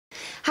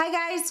Hi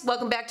guys,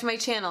 welcome back to my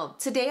channel.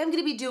 Today I'm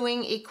going to be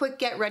doing a quick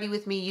get ready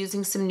with me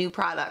using some new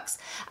products.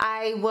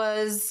 I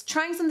was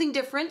trying something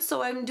different,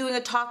 so I'm doing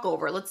a talk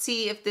over. Let's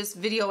see if this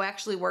video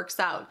actually works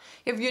out.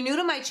 If you're new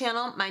to my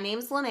channel, my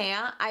name's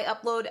Linnea. I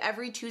upload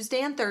every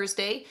Tuesday and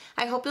Thursday.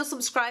 I hope you'll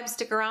subscribe,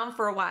 stick around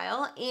for a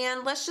while,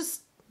 and let's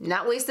just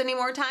not waste any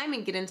more time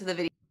and get into the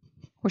video.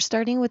 We're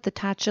starting with the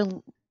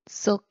Tatcha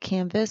Silk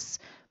Canvas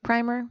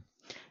Primer.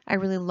 I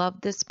really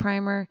love this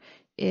primer.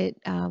 It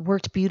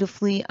worked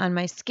beautifully on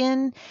my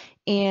skin,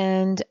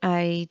 and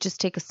I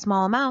just take a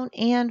small amount,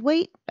 and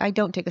wait, I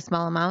don't take a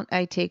small amount.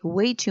 I take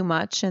way too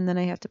much, and then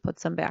I have to put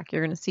some back.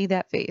 You're going to see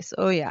that face.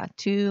 Oh yeah,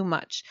 too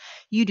much.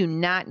 You do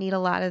not need a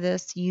lot of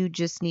this. You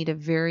just need a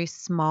very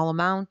small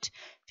amount.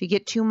 If you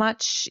get too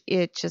much,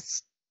 it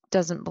just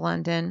doesn't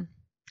blend in.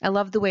 I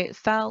love the way it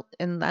felt,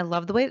 and I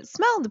love the way it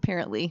smelled,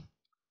 apparently.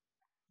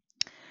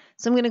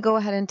 So I'm going to go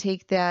ahead and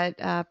take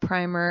that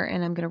primer,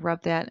 and I'm going to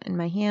rub that in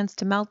my hands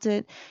to melt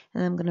it,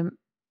 and I'm going to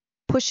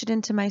push it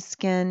into my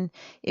skin.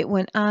 It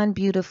went on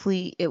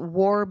beautifully. It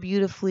wore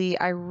beautifully.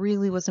 I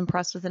really was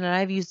impressed with it, and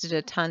I've used it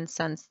a ton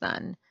since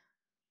then.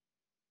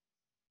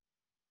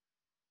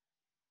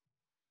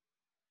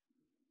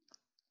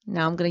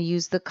 Now I'm going to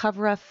use the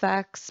Cover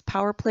FX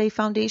Power Play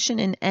Foundation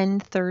in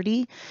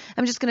N30.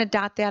 I'm just going to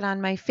dot that on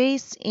my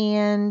face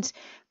and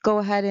go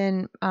ahead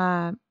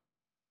and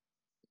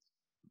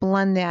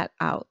blend that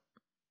out.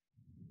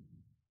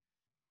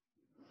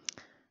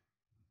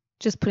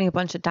 Just putting a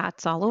bunch of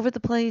dots all over the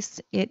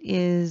place. It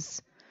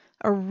is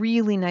a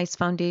really nice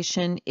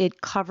foundation. It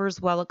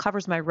covers well. It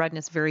covers my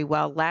redness very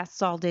well.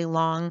 Lasts all day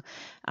long.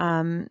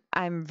 I'm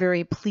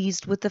very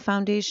pleased with the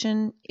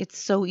foundation. It's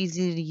so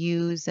easy to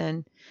use,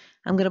 and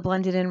I'm going to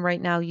blend it in right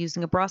now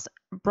using a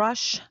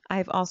brush.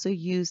 I've also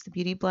used the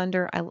Beauty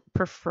Blender. I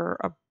prefer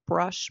a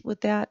brush with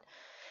that.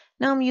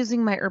 Now I'm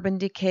using my Urban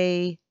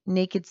Decay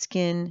Naked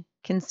Skin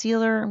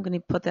Concealer. I'm going to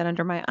put that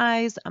under my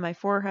eyes, on my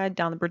forehead,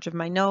 down the bridge of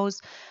my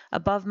nose,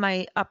 above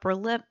my upper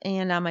lip,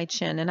 and on my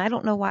chin. And I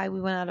don't know why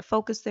we went out of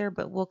focus there,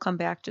 but we'll come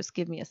back. Just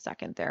give me a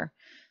second there.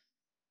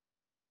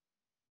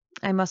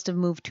 I must have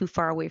moved too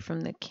far away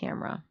from the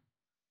camera.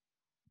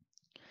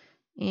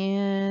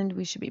 And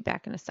we should be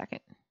back in a second.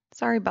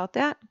 Sorry about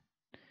that.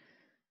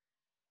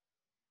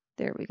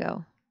 There we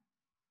go.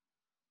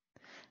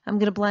 I'm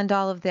going to blend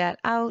all of that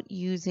out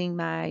using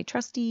my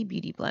trusty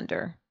Beauty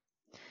Blender.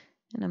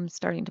 And I'm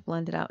starting to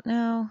blend it out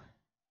now.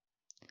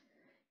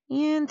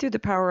 And through the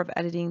power of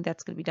editing,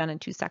 that's going to be done in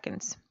 2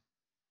 seconds.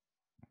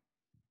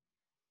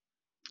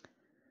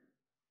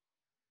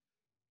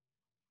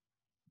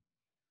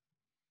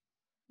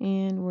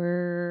 And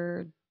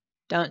we're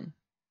done.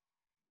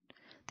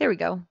 There we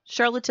go.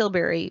 Charlotte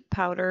Tilbury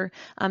powder,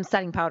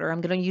 setting powder.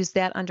 I'm going to use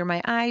that under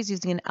my eyes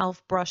using an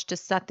e.l.f. brush to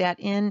set that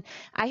in.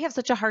 I have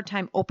such a hard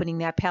time opening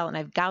that palette, and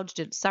I've gouged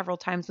it several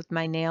times with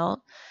my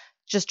nail.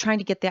 Just trying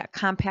to get that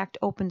compact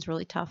open is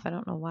really tough. I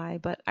don't know why,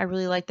 but I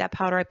really like that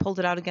powder. I pulled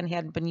it out again. I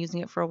hadn't been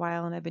using it for a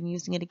while, and I've been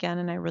using it again,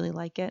 and I really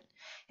like it.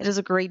 It does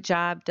a great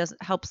job.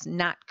 Helps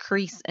not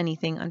crease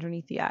anything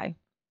underneath the eye.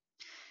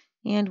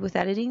 And with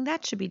editing,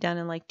 that should be done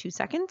in like 2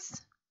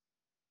 seconds.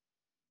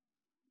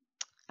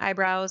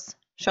 Eyebrows.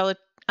 Charlotte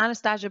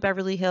Anastasia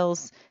Beverly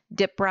Hills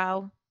Dip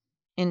Brow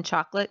in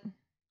chocolate.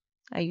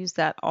 I use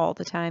that all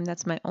the time.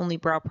 That's my only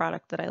brow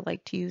product that I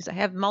like to use. I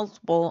have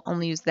multiple,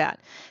 only use that.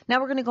 Now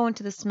we're going to go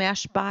into the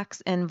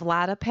Smashbox and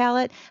Vlada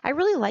palette. I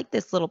really like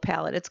this little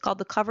palette. It's called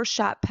the Cover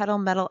Shot Petal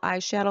Metal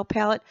Eyeshadow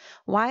Palette.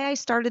 Why I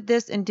started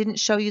this and didn't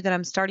show you that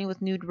I'm starting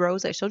with Nude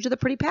Rose. I showed you the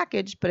pretty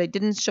package, but I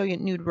didn't show you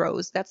Nude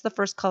Rose. That's the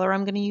first color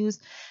I'm going to use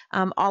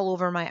all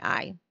over my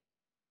eye.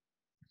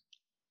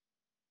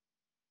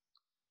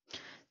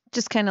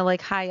 Just kind of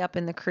like high up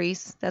in the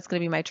crease. That's going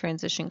to be my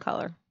transition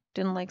color.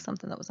 Didn't like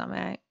something that was on my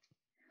eye.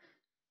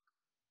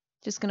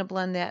 Just going to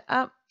blend that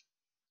up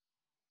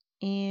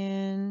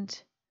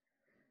and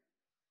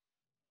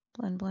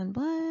blend, blend,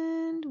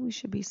 blend. We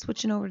should be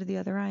switching over to the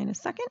other eye in a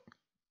second.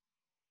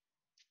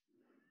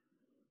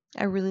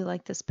 I really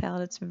like this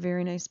palette. It's a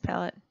very nice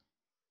palette.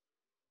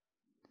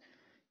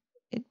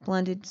 It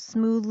blended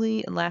smoothly.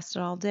 It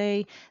lasted all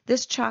day.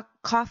 This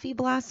Coffee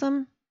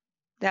Blossom,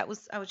 I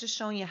was just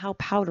showing you how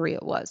powdery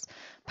it was.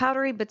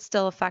 Powdery, but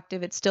still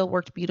effective. It still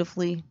worked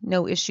beautifully.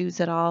 No issues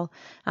at all.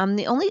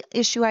 The only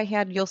issue I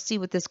had, you'll see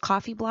with this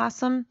Coffee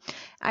Blossom,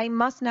 I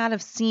must not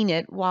have seen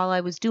it while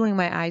I was doing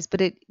my eyes,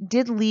 but it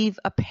did leave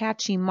a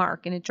patchy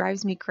mark, and it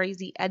drives me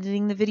crazy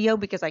editing the video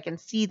because I can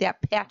see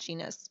that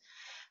patchiness.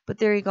 But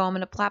there you go. I'm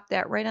going to plop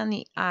that right on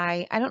the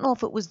eye. I don't know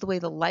if it was the way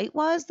the light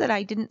was that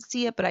I didn't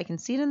see it, but I can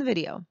see it in the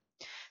video.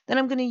 Then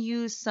I'm going to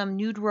use some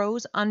Nude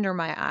Rose under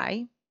my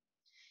eye.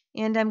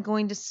 And I'm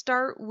going to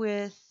start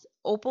with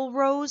Opal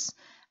Rose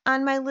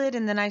on my lid,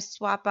 and then I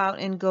swap out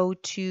and go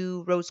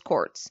to Rose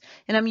Quartz.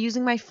 And I'm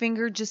using my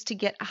finger just to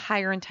get a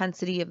higher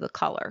intensity of the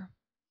color.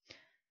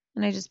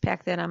 And I just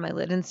pack that on my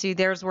lid. And see,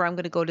 there's where I'm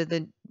going to go to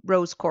the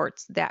Rose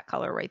Quartz, that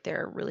color right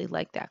there. Really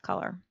like that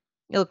color.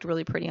 It looked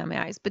really pretty on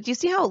my eyes. But do you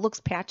see how it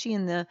looks patchy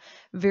in the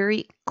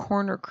very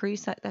corner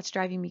crease? That's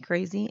driving me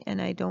crazy.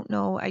 And I don't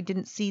know, I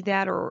didn't see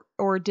that or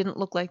it didn't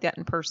look like that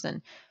in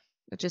person.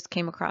 It just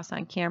came across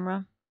on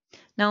camera.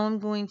 Now I'm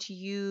going to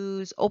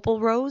use Opal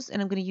Rose, and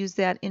I'm going to use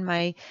that in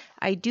my,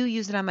 I do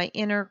use it on my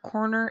inner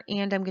corner,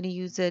 and I'm going to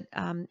use it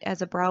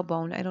as a brow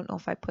bone. I don't know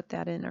if I put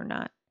that in or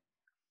not.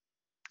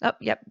 Oh,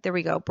 yep, there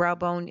we go. Brow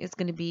bone is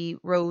going to be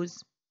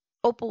Rose,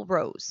 Opal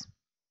Rose.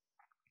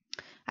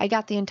 I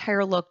got the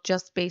entire look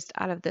just based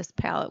out of this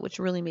palette, which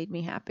really made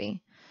me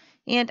happy.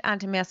 And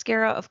onto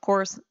mascara, of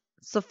course,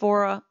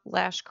 Sephora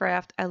Lash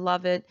Craft. I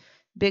love it.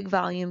 Big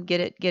volume, get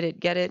it, get it,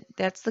 get it.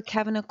 That's the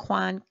Kevin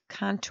Aquan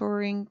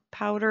contouring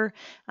powder.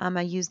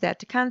 I used that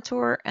to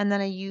contour, and then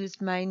I used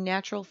my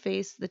Natural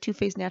Face, the Too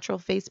Faced Natural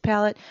Face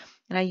palette,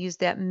 and I used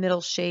that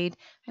middle shade.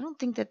 I don't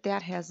think that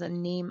that has a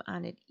name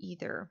on it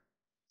either.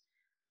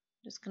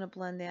 Just going to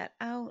blend that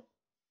out.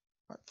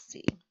 Let's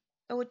see.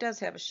 Oh, it does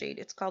have a shade.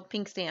 It's called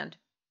Pink Sand.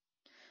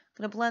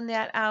 I'm going to blend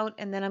that out,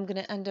 and then I'm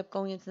going to end up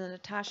going into the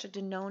Natasha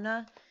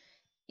Denona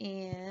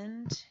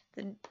and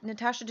the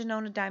Natasha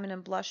Denona Diamond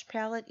and Blush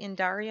palette in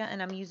Darya,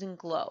 and I'm using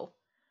Glow.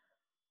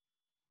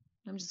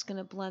 I'm just going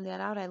to blend that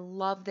out. I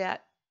love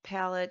that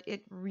palette.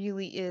 It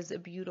really is a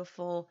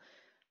beautiful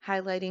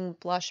highlighting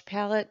blush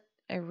palette.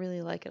 I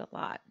really like it a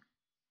lot.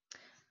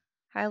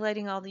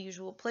 Highlighting all the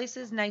usual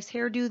places. Nice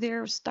hairdo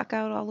there, stuck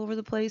out all over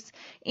the place.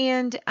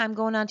 And I'm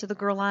going on to the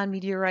Guerlain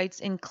Meteorites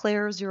in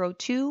Clair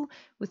 02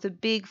 with a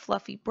big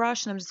fluffy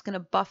brush, and I'm just going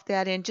to buff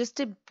that in just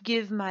to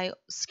give my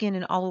skin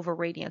an all-over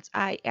radiance.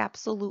 I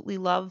absolutely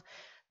love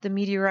the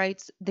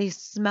Meteorites. They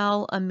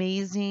smell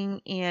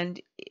amazing,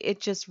 and it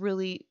just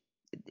really,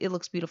 it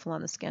looks beautiful on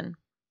the skin.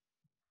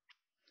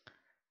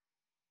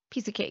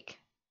 Piece of cake.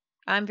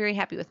 I'm very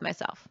happy with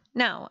myself.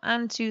 Now,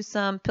 on to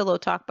some Pillow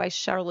Talk by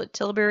Charlotte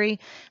Tilbury.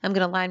 I'm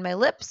going to line my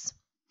lips,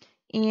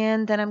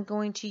 and then I'm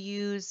going to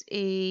use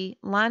a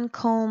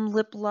Lancome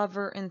Lip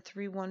Lover in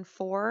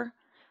 314.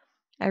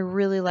 I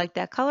really like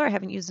that color. I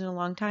haven't used it in a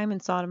long time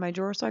and saw it in my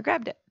drawer, so I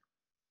grabbed it.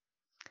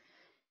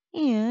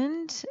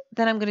 And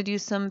then I'm going to do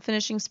some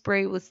finishing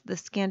spray with the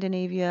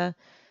Scandinavia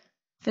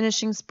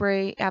finishing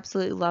spray.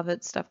 Absolutely love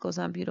it. Stuff goes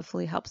on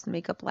beautifully. Helps the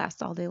makeup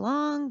last all day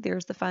long.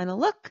 There's the final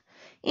look.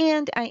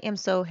 And I am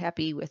so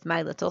happy with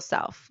my little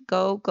self.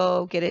 Go,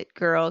 go, get it,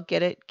 girl.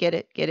 Get it, get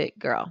it, get it,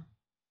 girl.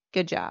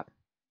 Good job.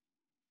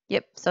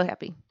 Yep, so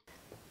happy.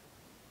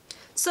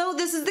 So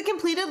this is the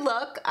completed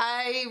look.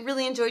 I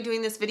really enjoyed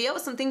doing this video. It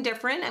was something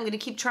different. I'm going to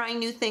keep trying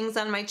new things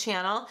on my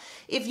channel.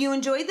 If you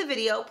enjoyed the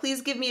video,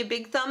 please give me a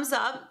big thumbs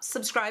up,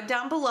 subscribe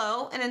down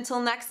below, and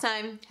until next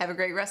time, have a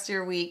great rest of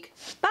your week.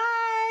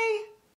 Bye!